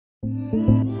After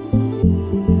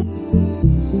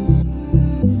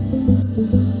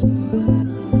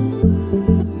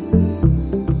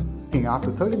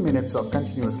 30 minutes of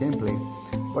continuous gameplay,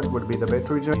 what would be the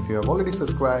battery drain? If you have already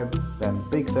subscribed, then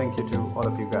big thank you to all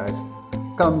of you guys.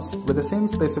 Comes with the same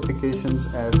specifications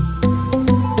as...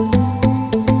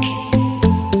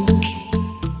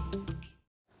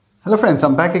 Hello friends,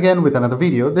 I'm back again with another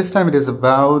video. This time it is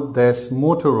about this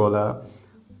Motorola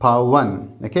Power 1.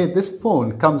 Okay, this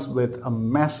phone comes with a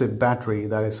massive battery,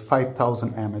 that is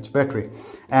 5000 mAh battery.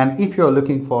 And if you're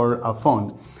looking for a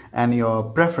phone and your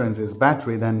preference is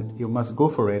battery, then you must go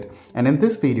for it. And in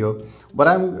this video, what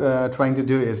I'm trying to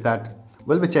do is that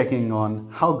we'll be checking on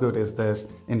how good is this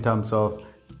in terms of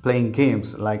playing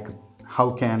games, like how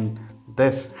can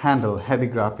this handle heavy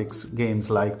graphics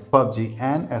games like PuBG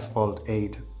and Asphalt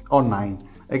 8 or 9.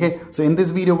 Okay, so in this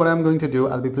video what I'm going to do,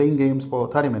 I'll be playing games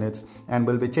for 30 minutes and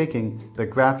we'll be checking the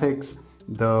graphics,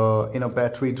 the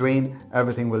battery drain,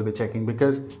 everything we'll be checking,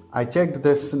 because I checked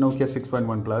this Nokia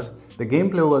 6.1 Plus. The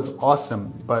gameplay was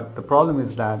awesome, but the problem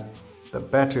is that the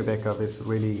battery backup is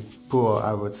really poor,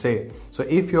 I would say. So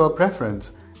if your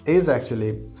preference is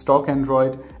actually stock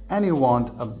Android and you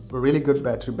want a really good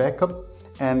battery backup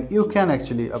and you can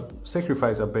actually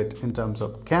sacrifice a bit in terms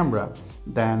of camera,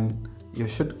 then you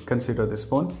should consider this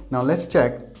phone. Now let's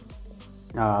check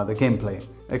the gameplay.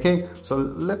 Okay, so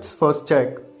let's first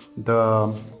check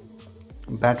the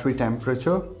battery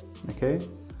temperature, okay,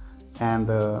 and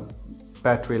the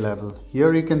battery level.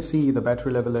 Here you can see the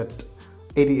battery level at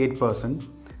 88%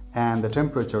 and the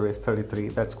temperature is 33.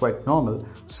 That's quite normal.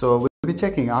 So we'll be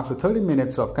checking after 30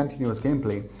 minutes of continuous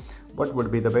gameplay what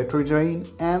would be the battery drain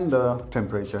and the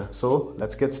temperature. So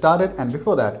let's get started. And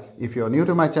before that, if you're new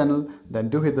to my channel, then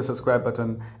do hit the subscribe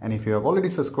button, and if you have already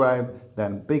subscribed,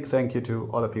 then big thank you to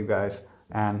all of you guys.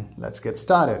 And let's get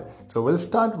started. So we'll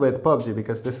start with PuBG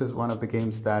because this is one of the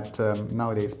games that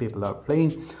nowadays people are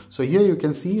playing. So here you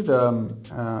can see the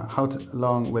how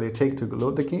long will it take to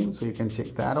load the game, so you can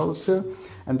check that also.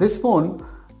 And this phone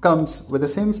comes with the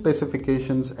same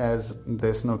specifications as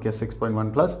this Nokia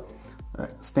 6.1 Plus,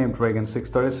 Snapdragon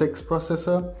 636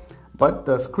 processor, but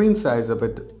the screen size a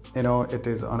bit, it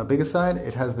is on a bigger side.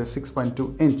 It has the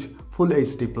 6.2-inch Full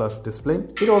HD Plus display.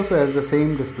 It also has the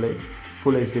same display,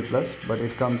 Full HD Plus, but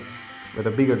it comes with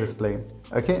a bigger display.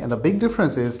 Okay, and the big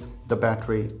difference is the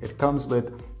battery. It comes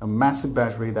with a massive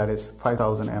battery that is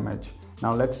 5000 mAh.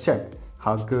 Now let's check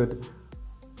how good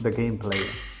the gameplay.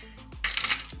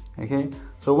 Okay,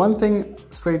 so one thing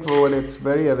straightforward, it's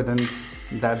very evident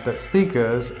that the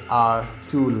speakers are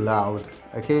too loud.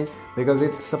 Okay, because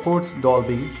it supports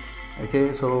Dolby.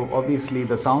 Okay, so obviously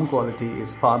the sound quality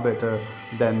is far better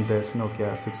than this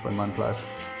Nokia 6.1 Plus.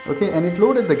 Okay, and it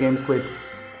loaded the games quick,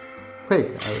 I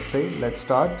would say. Let's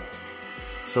start.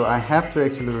 So I have to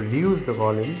actually reduce the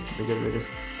volume because it is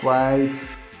quite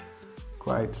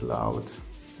loud.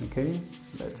 Okay,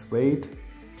 let's wait.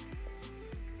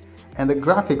 And the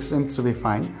graphics seems to be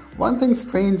fine. One thing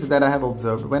strange that I have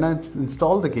observed when I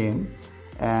installed the game,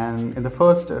 and in the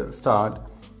first start,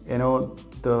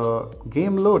 the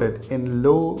game loaded in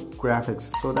low graphics.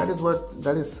 So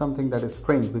that is something that is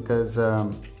strange, because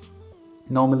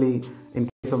normally in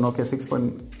case of Nokia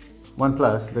 6.1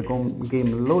 Plus, the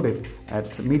game loaded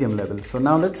at medium level. So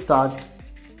now let's start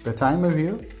the timer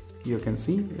here. You can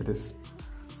see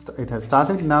it has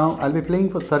started. Now I'll be playing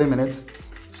for 30 minutes.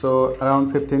 So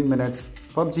around 15 minutes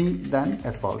PuBG, then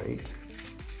Asphalt 8.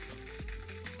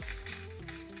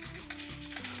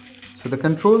 So the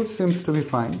control seems to be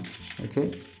fine.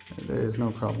 Okay, there is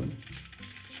no problem.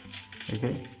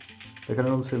 Okay, the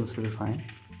control seems to be fine.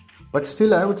 But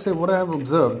still, I would say what I have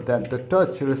observed, that the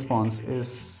touch response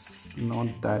is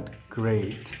not that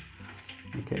great.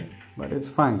 Okay, but it's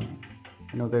fine.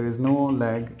 There is no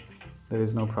lag, there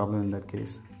is no problem in that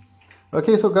case.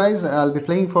 Okay, so guys, I'll be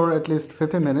playing for at least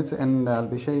 15 minutes and I'll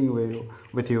be sharing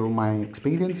with you my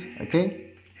experience.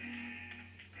 Okay,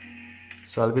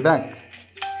 so I'll be back.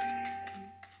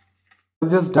 I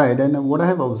just died, and what I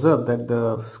have observed, that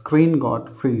the screen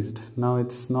got freezed. Now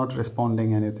it's not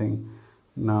responding anything.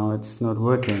 Now it's not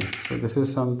working. So this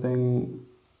is something,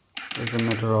 is a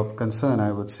matter of concern,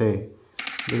 I would say,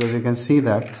 because you can see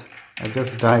that I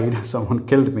just died. Someone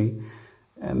killed me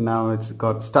and now it's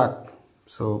got stuck.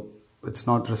 So it's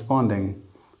not responding.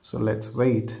 So let's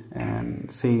wait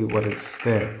and see what is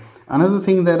there. Another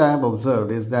thing that I have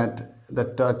observed is that the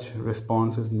touch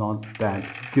response is not that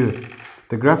good.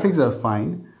 The graphics are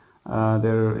fine.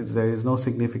 There is no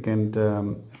significant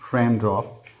frame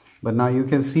drop, but now you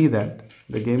can see that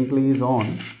the gameplay is on.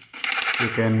 You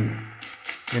can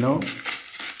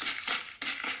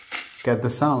get the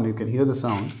sound, you can hear the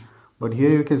sound, but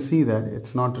here you can see that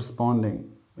it's not responding.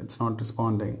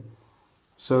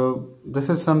 So this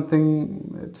is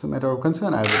something, it's a matter of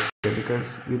concern, I would say, because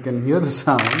you can hear the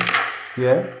sound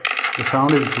here. The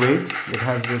sound is great. It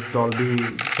has this Dolby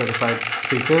certified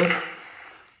speakers,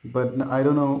 but I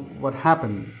don't know what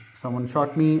happened. Someone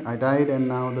shot me, I died, and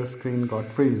now the screen got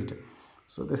freezed.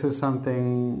 So this is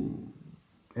something,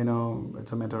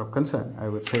 it's a matter of concern, I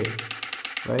would say,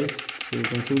 right? So you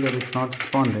can see that it's not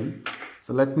responding.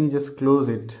 So let me just close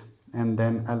it and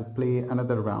then I'll play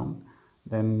another round.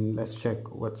 Then let's check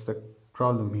what's the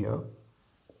problem here.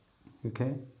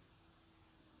 Okay.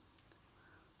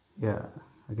 Yeah,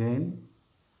 again,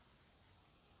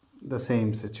 the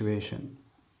same situation,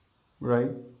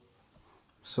 right?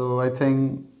 So I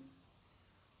think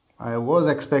I was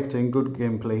expecting good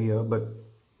gameplay here, but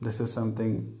this is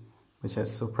something which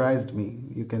has surprised me.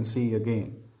 You can see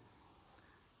again,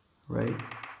 right?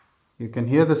 You can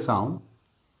hear the sound.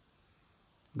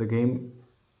 The game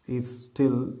is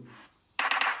still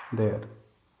there,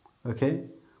 okay,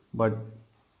 but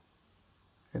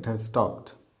it has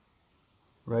stopped,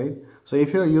 right? So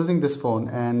if you're using this phone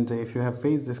and if you have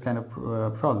faced this kind of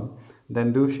problem,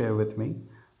 then do share with me,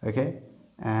 okay?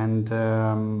 And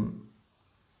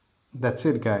that's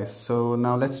it, guys. So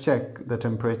now let's check the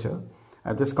temperature.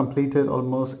 I've just completed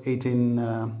almost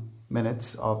 18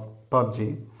 minutes of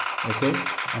PUBG,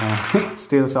 okay?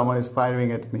 Still someone is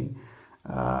firing at me.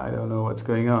 I don't know what's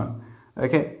going on.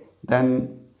 Okay,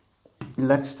 then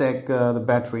let's check the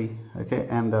battery, okay,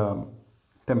 and the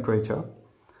temperature.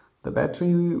 The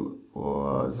battery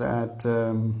was at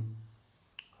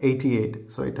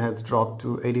 88, so it has dropped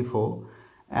to 84,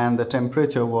 and the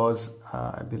temperature was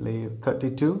I believe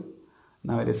 32.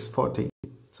 Now it is 40,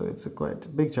 so it's a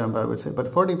quite big jump, I would say,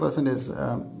 but 40% is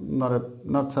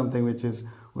not something which is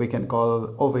we can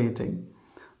call overheating.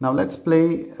 Now let's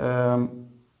play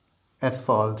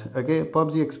Asphalt. Okay,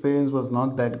 PUBG experience was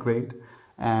not that great,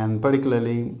 and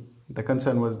particularly the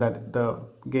concern was that the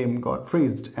game got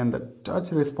freezed and the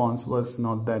touch response was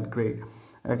not that great.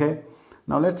 Okay,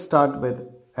 now let's start with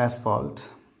Asphalt.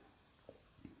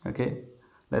 Okay,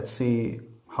 let's see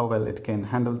how well it can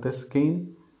handle this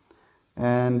game.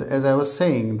 And as I was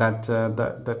saying that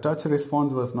the touch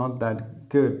response was not that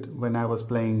good when I was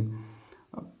playing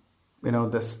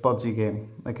this PUBG game.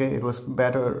 Okay, it was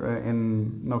better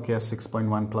in Nokia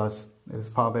 6.1 Plus. It is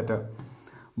far better.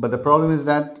 But the problem is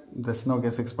that this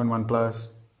Nokia 6.1 Plus,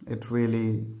 it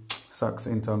really sucks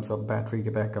in terms of battery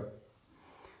backup.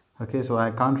 Okay, so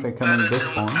I can't recommend this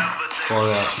phone for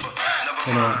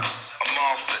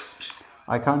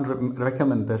I can't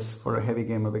recommend this for a heavy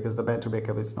gamer because the battery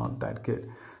backup is not that good.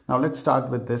 Now let's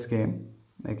start with this game.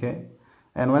 Okay,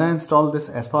 and when I installed this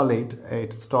Asphalt 8,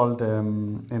 it installed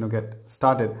get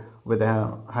started with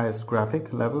the highest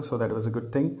graphic level, so that was a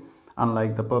good thing,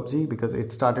 unlike the PUBG, because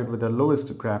it started with the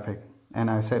lowest graphic and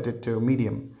I set it to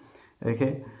medium.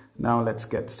 Okay, now let's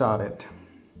get started.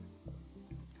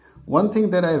 One thing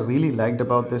that I really liked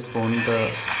about this phone,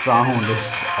 the sound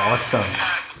is awesome.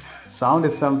 Sound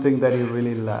is something that you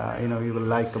really you will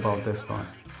like about this phone.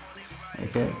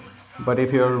 Okay, but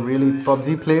if you're a really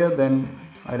PUBG player, then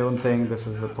I don't think this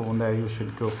is a phone that you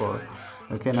should go for.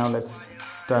 Okay, now let's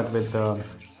start with the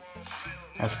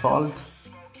Asphalt.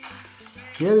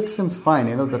 Here it seems fine,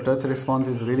 the touch response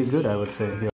is really good, I would say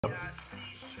here.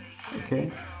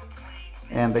 Okay,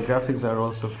 and the graphics are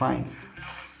also fine.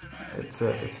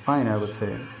 It's fine, I would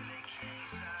say.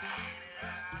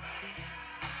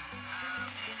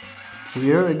 So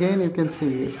here again you can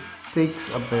see it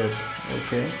takes a bit.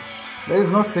 Okay, there is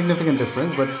no significant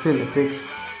difference, but still it takes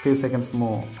few seconds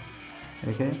more.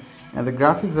 Okay, and the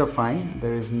graphics are fine.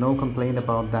 There is no complaint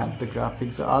about that. The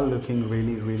graphics are looking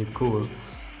really cool,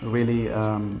 really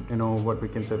what we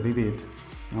can say, vivid.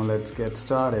 Now let's get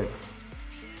started.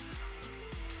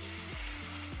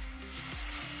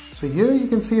 So here you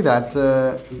can see that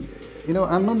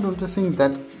I'm not noticing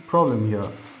that problem here.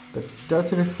 The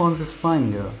touch response is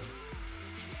fine here.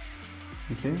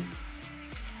 Okay,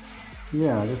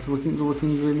 yeah, that's working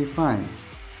really fine.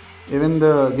 Even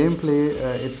the gameplay,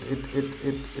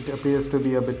 it appears to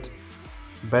be a bit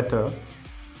better.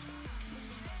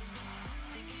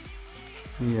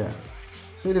 Yeah,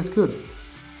 so it is good.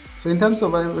 So in terms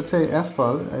of, I would say,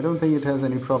 Asphalt, I don't think it has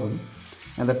any problem,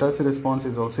 and the touch response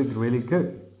is also really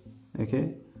good.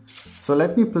 Okay, so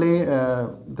let me play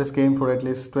this game for at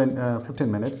least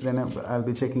 15 minutes, then I'll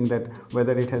be checking that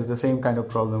whether it has the same kind of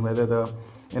problem, whether the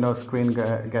screen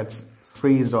gets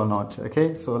freezed or not.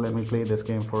 Okay, so let me play this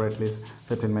game for at least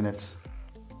 15 minutes.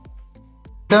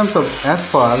 In terms of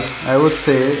Asphalt, I would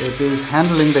say it is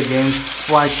handling the game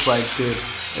quite good.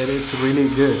 It's really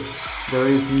good. There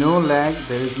is no lag,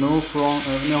 there is no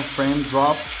frame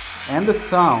drop, and the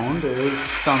sound is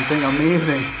something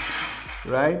amazing,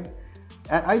 right?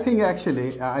 I think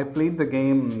actually I played the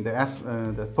game,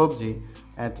 the PUBG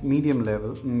at medium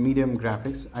level, medium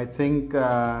graphics. I think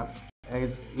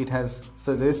as it has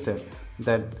suggested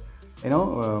that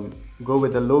go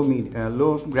with the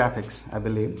low graphics, I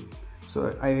believe.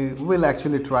 So I will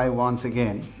actually try once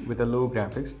again with the low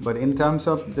graphics. But in terms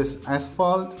of this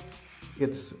Asphalt,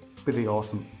 it's pretty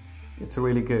awesome. It's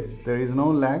really good. There is no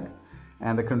lag,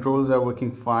 and the controls are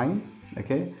working fine.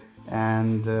 Okay,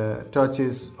 and touch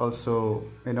is also,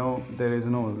 there is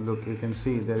no, look, you can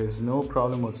see there is no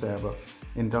problem whatsoever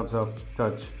in terms of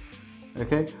touch.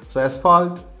 Okay, so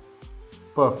Asphalt,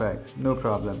 perfect, no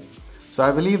problem. So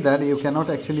I believe that you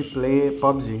cannot actually play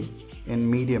PUBG in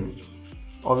medium,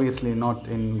 obviously not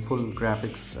in full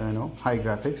graphics, high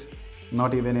graphics,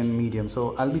 not even in medium.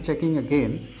 So I'll be checking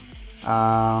again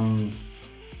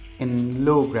in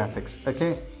low graphics.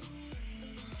 Okay,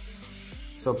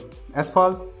 so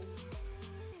Asphalt,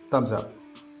 thumbs up.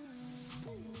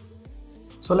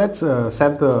 So let's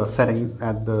set the settings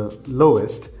at the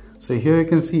lowest. So here you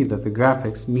can see that the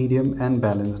graphics, medium and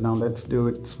balanced. Now let's do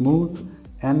it smooth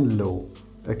and low.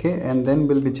 Okay, and then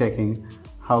we'll be checking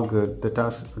how good the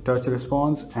touch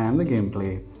response and the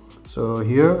gameplay. So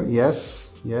here,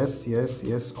 yes,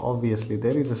 obviously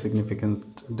there is a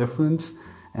significant difference,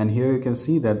 and here you can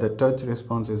see that the touch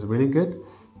response is really good,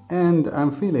 and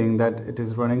I'm feeling that it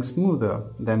is running smoother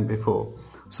than before.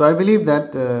 So I believe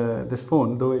that this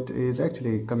phone, though it is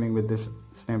actually coming with this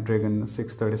Snapdragon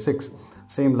 636,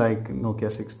 same like Nokia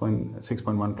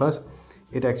 6.1 Plus,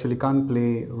 it actually can't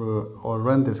play or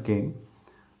run this game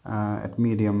at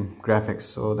medium graphics.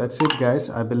 So that's it, guys.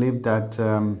 I believe that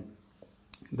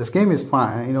this game is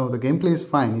fine. The gameplay is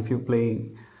fine if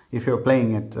you're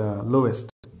playing at lowest,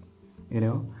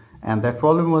 and that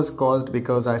problem was caused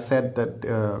because I set that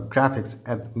graphics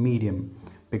at medium,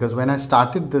 because when I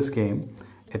started this game,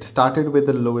 it started with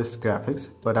the lowest graphics,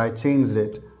 but I changed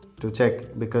it to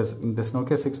check, because this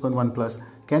Nokia 6.1 Plus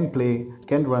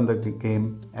can run the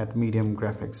game at medium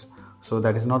graphics. So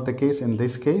that is not the case in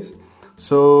this case.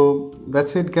 So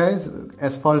that's it, guys.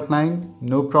 Asphalt 9,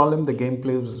 no problem. The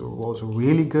gameplay was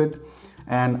really good,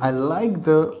 and I like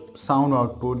the sound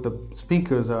output. The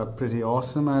speakers are pretty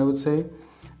awesome, I would say,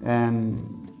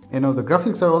 and the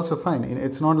graphics are also fine.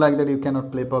 It's not like that you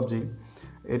cannot play PUBG.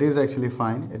 It is actually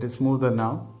fine. It is smoother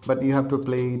now, but you have to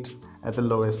play it at the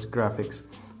lowest graphics.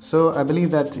 So I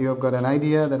believe that you have got an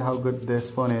idea that how good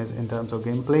this phone is in terms of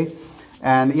gameplay.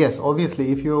 And yes,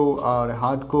 obviously if you are a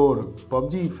hardcore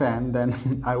PUBG fan,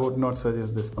 then I would not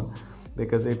suggest this one,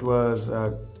 because it was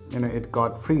it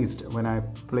got freezed when I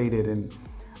played it in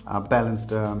balanced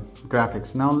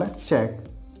graphics. Now let's check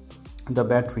the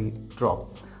battery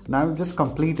drop. Now I've just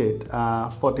completed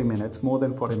 40 minutes, more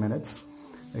than 40 minutes.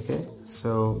 Okay,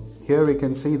 so here we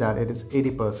can see that it is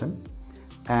 80%,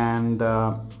 and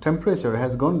temperature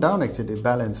has gone down, actually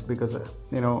balanced, because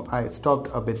I stopped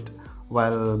a bit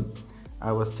while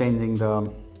I was changing the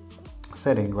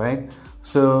setting, right?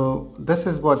 So this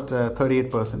is what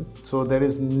 38%. So there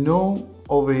is no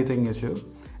overheating issue,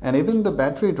 and even the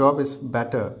battery drop is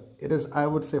better. It is, I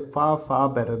would say, far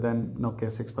better than Nokia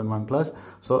 6.1 Plus.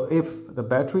 So if the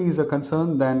battery is a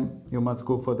concern, then you must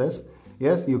go for this.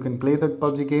 Yes, you can play the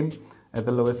PUBG game at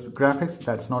the lowest graphics.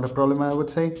 That's not a problem, I would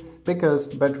say, because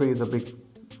battery is a big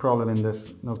problem in this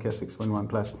Nokia 6.1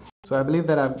 Plus. So I believe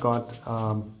that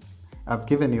I've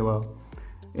given you a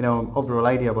overall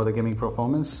idea about the gaming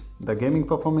performance. The gaming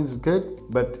performance is good,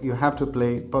 but you have to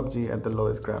play PUBG at the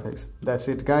lowest graphics. That's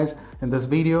it, guys, in this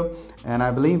video, and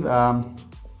I believe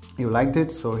you liked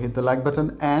it. So hit the like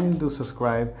button and do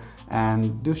subscribe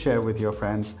and do share with your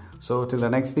friends. So till the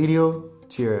next video,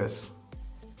 cheers.